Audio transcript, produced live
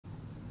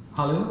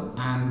Hello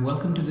and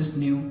welcome to this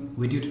new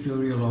video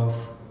tutorial of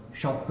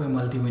Shopware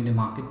Multi-Vendor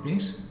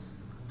Marketplace.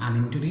 And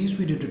in today's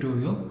video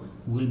tutorial,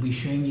 we'll be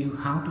showing you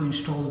how to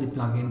install the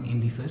plugin in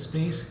the first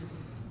place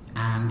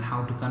and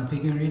how to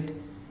configure it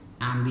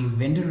and the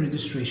vendor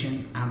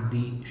registration at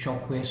the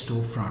Shopware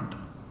storefront.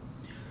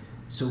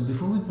 So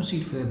before we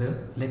proceed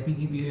further, let me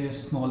give you a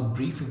small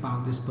brief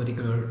about this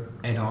particular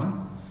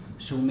add-on.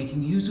 So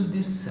making use of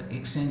this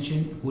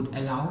extension would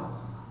allow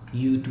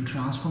you to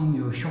transform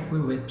your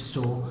Shopware web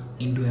store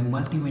into a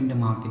multi-vendor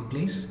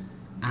marketplace,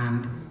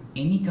 and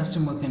any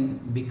customer can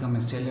become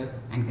a seller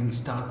and can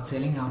start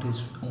selling out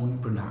his own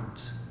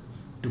products.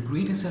 To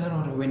create a seller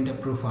or a vendor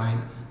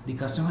profile, the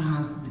customer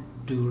has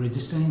to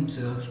register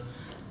himself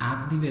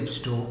at the web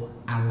store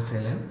as a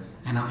seller,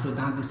 and after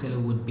that the seller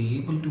would be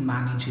able to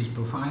manage his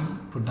profile,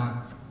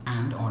 products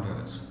and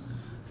orders.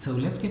 So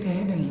let's get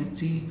ahead and let's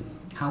see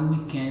how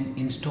we can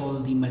install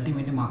the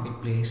multi-vendor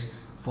marketplace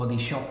for the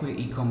Shopware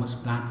e-commerce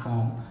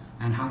platform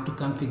and how to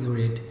configure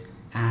it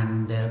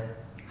and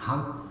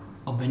how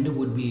a vendor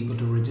would be able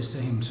to register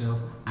himself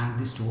at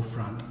the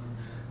storefront.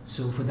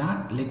 So for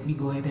that, let me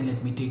go ahead and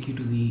let me take you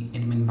to the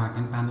admin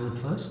backend panel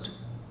first.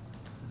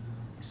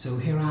 So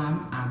here I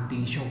am at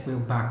the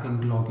Shopware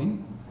backend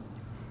login.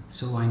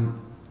 So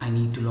I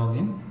need to log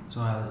in.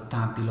 So I'll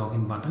tap the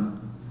login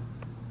button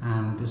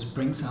and this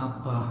brings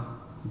up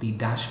the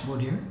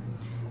dashboard here.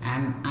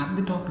 And at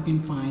the top you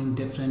can find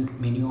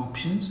different menu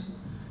options.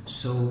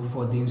 So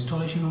for the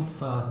installation of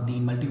the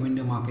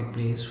multi-vendor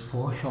marketplace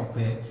for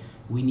Shopware,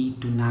 we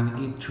need to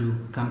navigate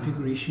through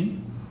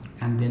configuration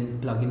and then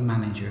plugin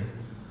manager.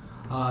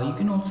 You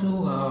can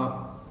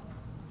also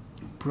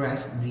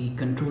press the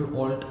Control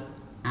Alt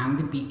and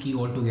the P key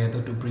all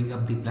together to bring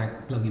up the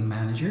plugin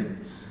manager.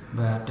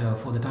 But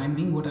for the time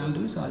being, what I'll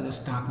do is I'll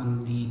just tap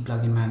on the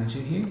plugin manager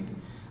here,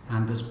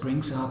 and this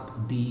brings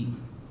up the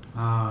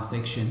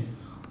section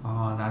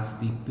that's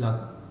the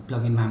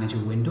plugin manager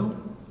window.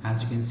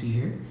 As you can see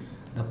here,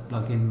 the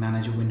plugin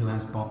manager window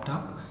has popped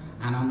up,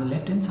 and on the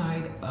left hand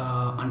side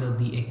under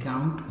the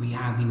account we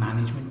have the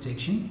management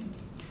section.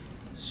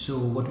 So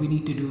what we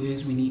need to do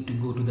is we need to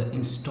go to the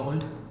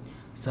installed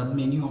sub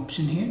menu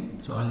option here.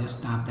 So I'll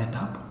just tap that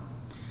up,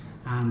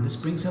 and this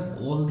brings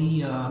up all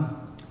the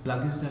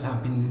plugins that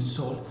have been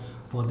installed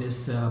for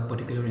this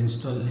particular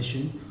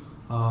installation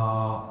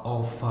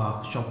of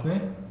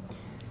Shopware.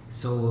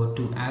 So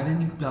to add a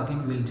new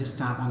plugin, we'll just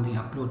tap on the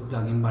upload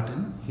plugin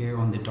button here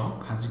on the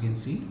top, as you can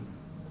see,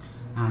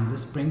 and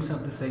this brings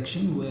up the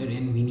section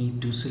wherein we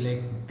need to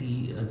select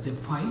the zip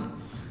file.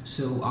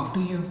 So after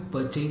you've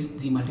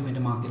purchased the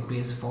multi-vendor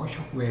marketplace for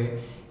Shopware,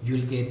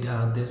 you'll get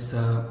this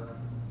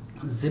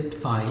zipped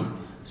file.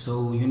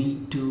 So you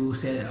need to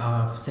set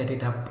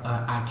it up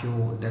at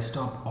your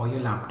desktop or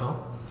your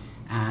laptop,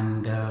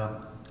 and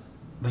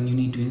when you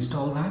need to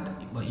install that,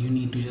 you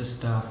need to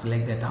just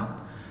select that up.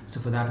 So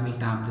for that, we'll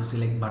tap the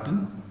select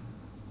button,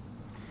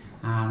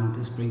 and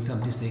this brings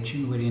up this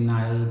section wherein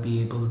I'll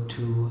be able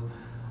to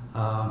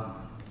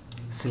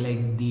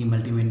select the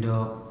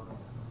multi-vendor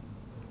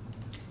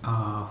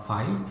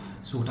file.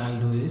 So what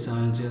I'll do is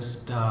I'll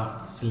just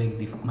select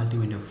the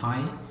multi-vendor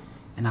file,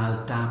 and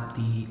I'll tap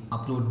the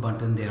upload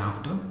button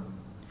thereafter,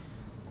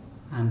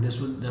 and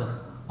this would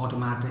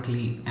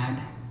automatically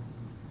add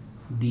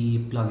the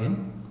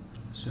plugin.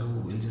 So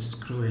we'll just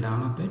scroll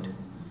down a bit.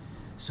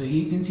 So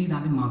here you can see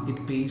that the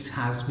marketplace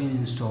has been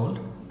installed,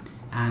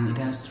 and it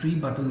has three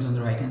buttons on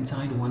the right hand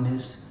side. One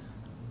is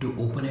to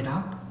open it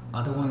up,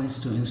 other one is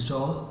to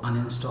install,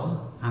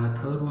 uninstall, and the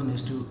third one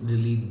is to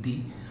delete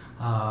the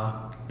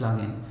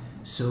plugin.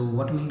 So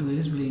what we'll do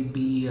is we'll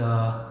be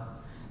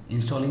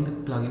installing the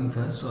plugin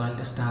first. So I'll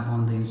just tap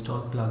on the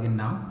install plugin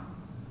now,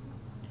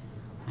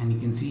 and you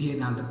can see here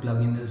that the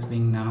plugin is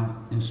being now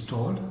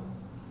installed.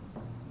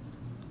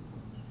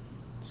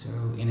 So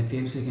in a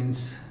few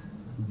seconds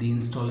the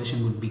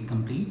installation would be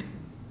complete.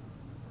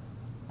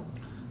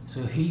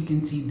 So here you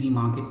can see the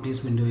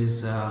marketplace window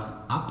is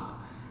up,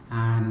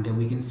 and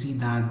we can see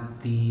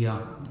that the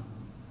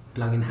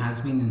plugin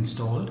has been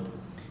installed,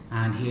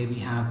 and here we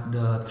have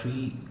the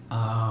three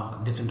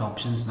different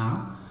options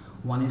now.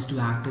 One is to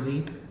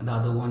activate, the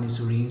other one is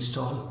to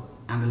reinstall,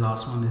 and the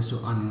last one is to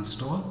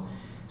uninstall.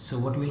 So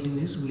what we'll do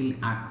is we'll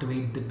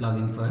activate the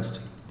plugin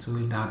first. So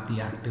we'll tap the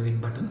activate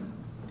button,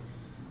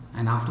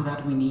 and after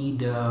that we need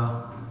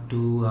to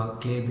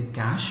clear the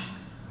cache.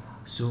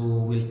 So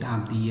we'll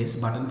tap the yes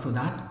button for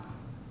that,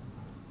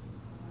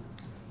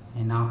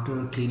 and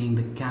after cleaning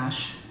the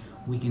cache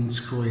we can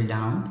scroll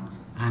down,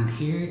 and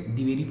here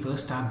the very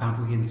first tab that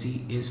we can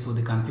see is for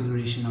the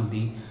configuration of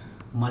the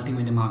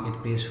multi-vendor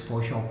marketplace for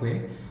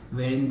Shopware,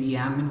 wherein the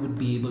admin would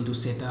be able to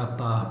set up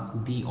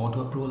the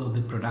auto approval of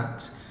the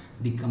products,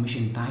 the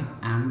commission type,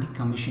 and the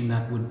commission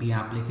that would be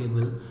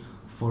applicable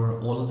for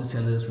all of the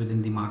sellers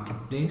within the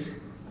marketplace.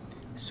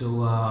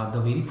 So the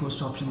very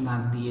first option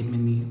that the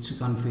admin needs to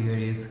configure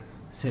is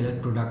seller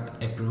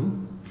product approve.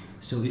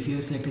 So if you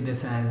have selected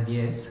this as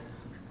yes,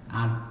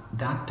 at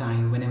that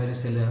time whenever a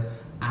seller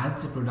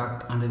adds a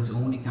product under his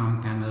own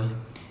account panel,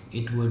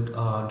 it would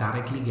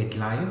directly get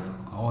live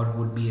or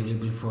would be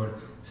available for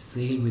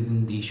sale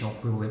within the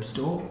Shopware web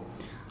store.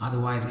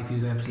 Otherwise, if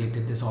you have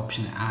selected this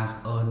option as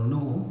a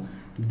no,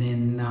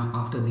 then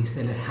after the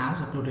seller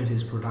has uploaded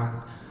his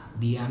product,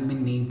 the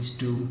admin needs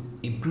to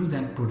approve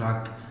that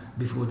product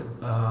before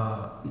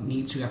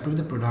approve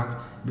the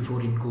product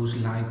before it goes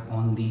live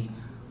on the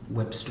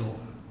web store.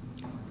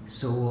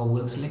 So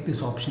we'll select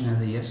this option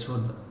as a yes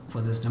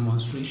for this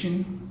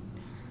demonstration.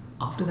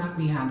 After that,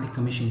 we have the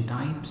commission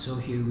type. So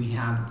here we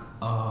have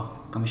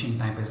commission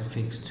type as a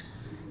fixed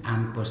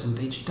and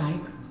percentage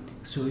type.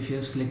 So if you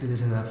have selected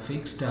this as a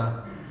fixed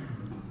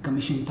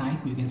commission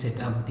type, you can set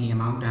up the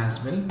amount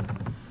as well.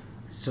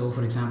 So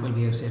for example,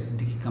 we have set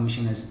the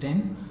commission as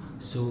 10.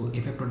 So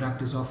if a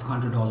product is of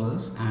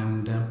 $100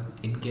 and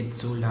it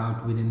gets sold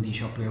out within the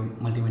Shopware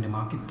Multi-Vendor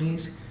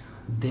Marketplace,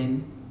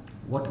 then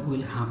what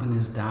will happen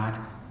is that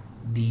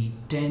the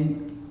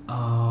 10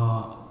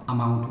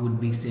 amount would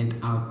be sent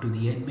out to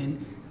the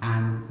admin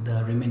and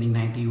the remaining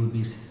 90 would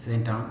be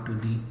sent out to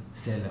the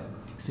seller.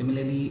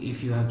 Similarly,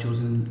 if you have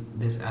chosen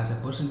this as a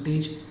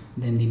percentage,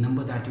 then the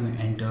number that you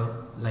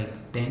enter,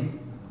 like 10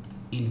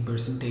 in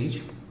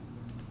percentage,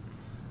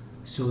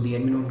 so the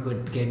admin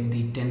would get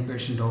the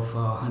 10% of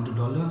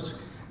 $100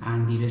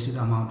 and the rest of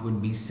the amount would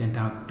be sent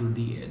out to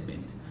the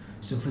admin.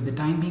 So for the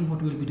time being,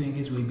 what we'll be doing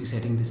is we'll be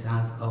setting this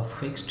as a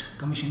fixed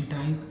commission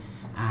type,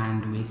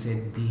 and we'll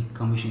set the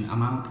commission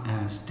amount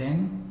as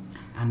 10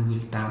 and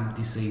we'll tap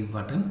the save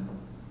button.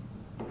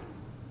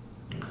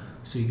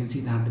 So you can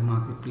see that the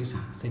marketplace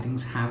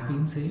settings have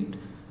been saved.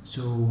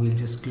 So we'll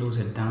just close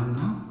it down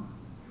now.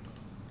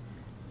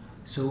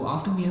 So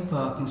after we have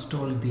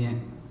installed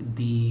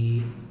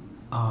the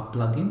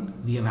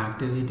plugin, we have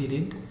activated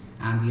it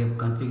and we have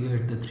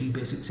configured the 3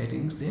 basic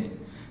settings there.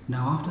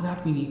 Now after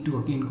that, we need to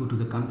again go to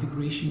the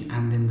configuration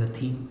and then the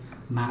theme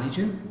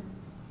manager.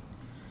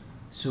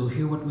 So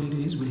here what we'll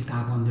do is we'll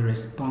tap on the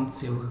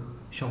responsive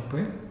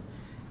Shopware,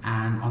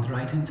 and on the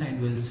right hand side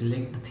we'll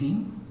select the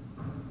theme,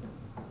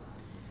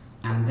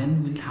 and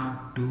then we'll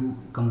have to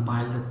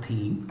compile the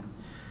theme.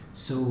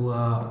 So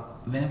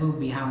whenever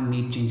we have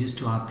made changes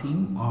to our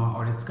theme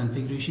or its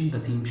configuration, the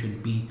theme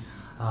should be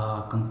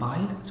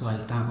compiled. So I'll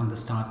tap on the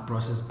start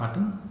process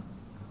button,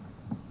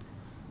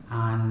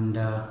 and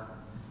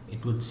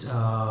it would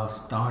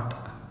start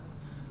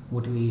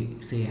what we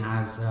say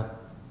as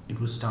it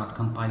will start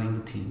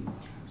compiling the theme.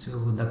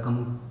 So the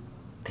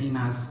theme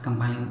as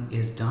compiling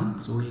is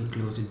done, so we'll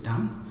close it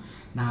down.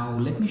 Now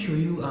let me show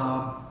you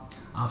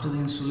after the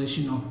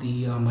installation of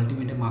the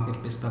Multi-Vendor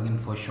Marketplace plugin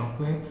for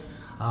Shopware,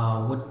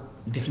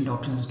 what different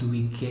options do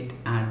we get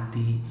at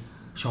the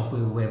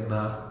Shopware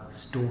web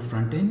store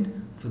front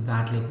end. For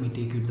that, let me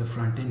take you to the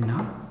front end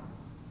now.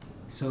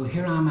 So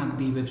here I am at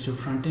the web store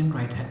front end.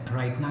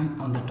 Right now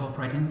on the top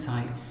right hand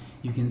side,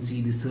 you can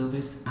see the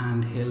service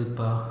and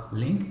help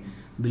link.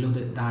 Below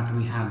that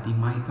we have the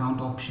my account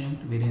option,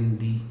 wherein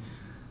the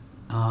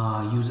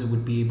user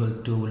would be able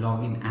to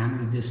log in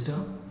and register.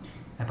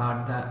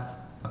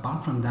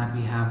 Apart from that,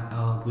 we have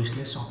a wish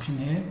list option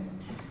here.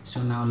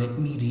 So now let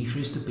me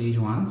refresh the page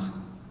once,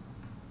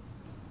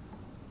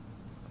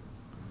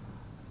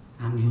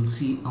 and you'll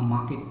see a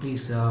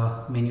marketplace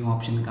menu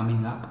option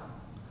coming up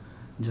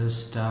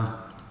just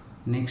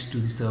next to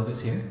the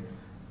service here,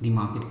 the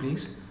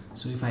marketplace.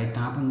 So if I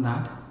tap on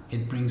that,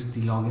 it brings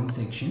the login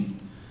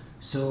section.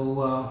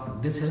 So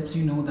this helps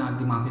you know that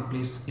the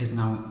marketplace is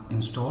now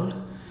installed.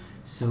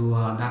 So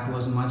that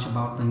was much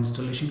about the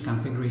installation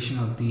configuration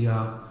of the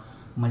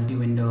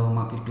multi-vendor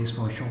marketplace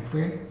for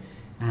Shopware.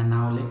 And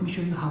now let me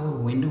show you how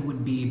a vendor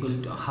would be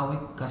able to, how a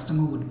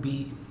customer would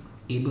be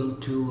able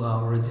to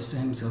register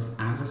himself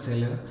as a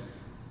seller.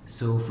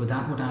 So for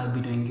that, what I'll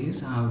be doing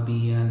is I'll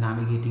be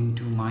navigating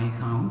to my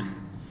account,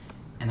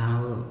 and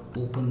I'll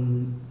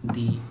open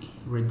the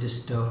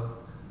register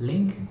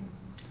link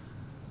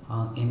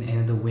in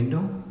another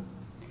window,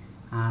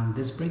 and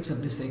this brings up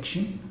this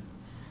section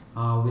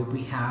where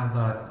we have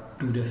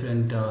 2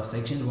 different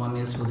sections. One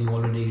is for the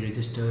already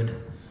registered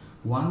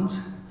ones.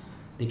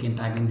 They can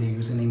type in their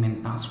username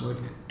and password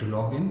to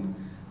log in,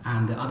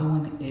 and the other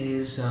one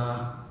is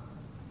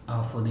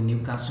for the new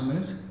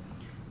customers.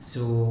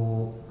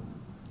 So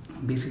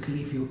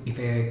basically, if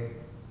a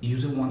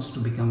user wants to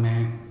become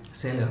a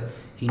seller,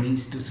 he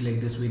needs to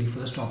select this very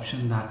first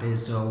option, that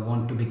is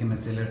want to become a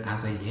seller,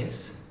 as a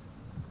yes,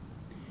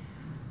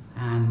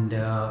 and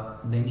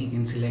then he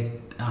can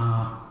select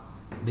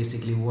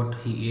basically what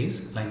he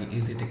is, like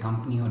is it a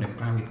company or a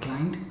private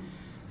client.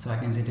 So I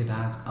can set it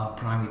as a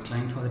private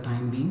client for the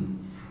time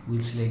being. We'll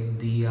select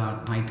the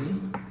title,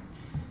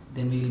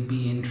 then we'll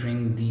be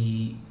entering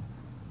the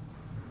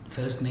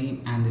first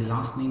name and the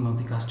last name of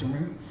the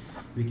customer.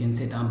 We can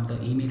set up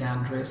the email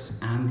address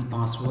and the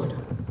password,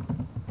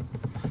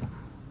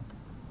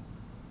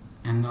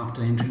 and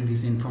after entering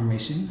this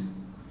information,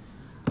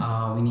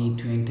 we need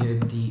to enter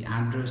the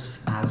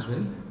address as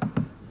well.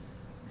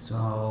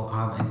 So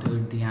I've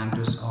entered the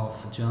address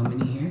of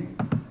Germany here.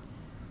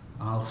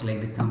 I'll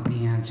select the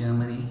company as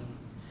Germany,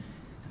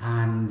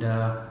 and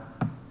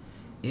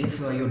if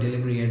your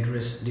delivery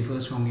address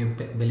differs from your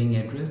billing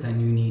address, then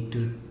you need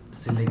to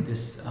select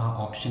this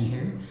option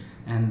here,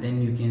 and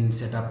then you can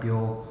set up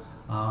your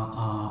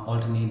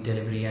alternate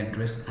delivery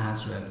address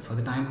as well. For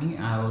the time being,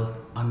 I'll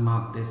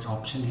unmark this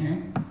option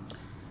here,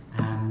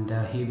 and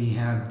here we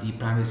have the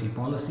privacy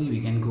policy.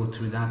 We can go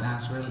through that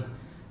as well,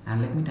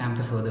 and let me tap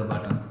the further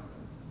button,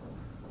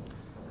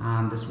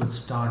 and this would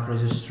start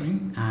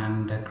registering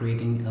and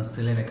creating a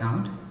seller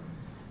account.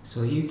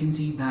 So you can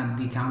see that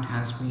the account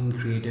has been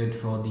created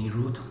for the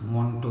Ruth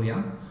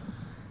Montoya,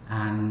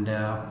 and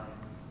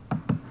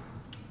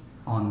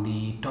on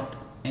the top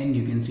end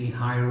you can see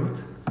Hi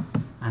Ruth,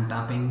 and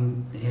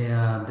tapping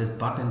here this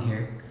button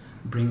here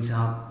brings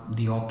up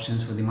the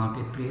options for the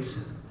marketplace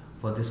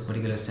for this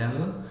particular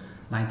seller.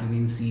 Like you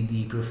can see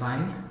the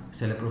profile,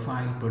 seller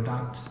profile,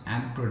 products,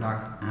 add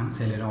product, and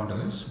seller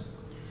orders.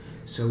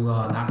 So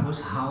that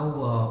was how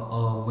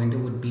a vendor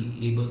would be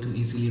able to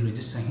easily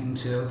register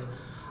himself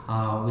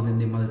within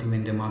the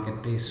multi-vendor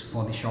marketplace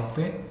for the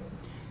Shopware.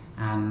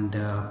 And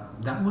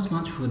that was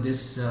much for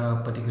this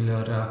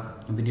particular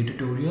video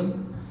tutorial,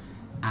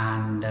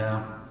 and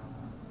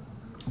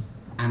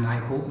I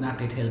hope that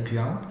it helped you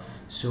out.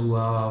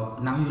 So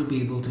now you'll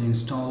be able to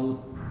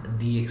install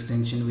the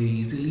extension very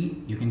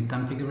easily. You can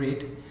configure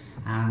it,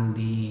 and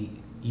the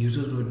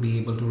users would be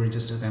able to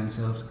register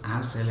themselves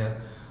as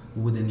seller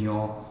within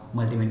your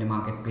multi-vendor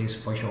marketplace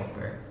for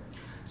Shopware.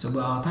 So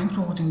thanks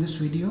for watching this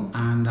video,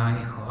 and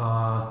I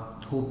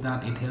hope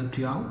that it helped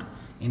you out.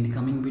 In the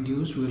coming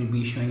videos, we will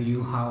be showing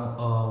you how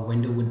a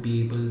vendor would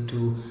be able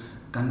to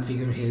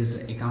configure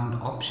his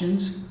account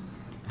options.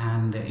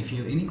 And if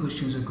you have any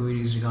questions or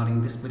queries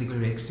regarding this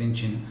particular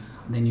extension,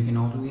 then you can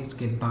always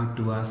get back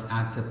to us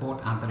at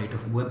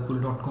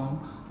support@webcool.com,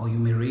 or you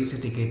may raise a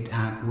ticket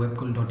at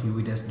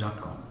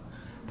webcool.uvidesk.com.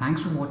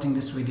 Thanks for watching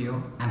this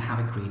video, and have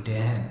a great day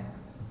ahead.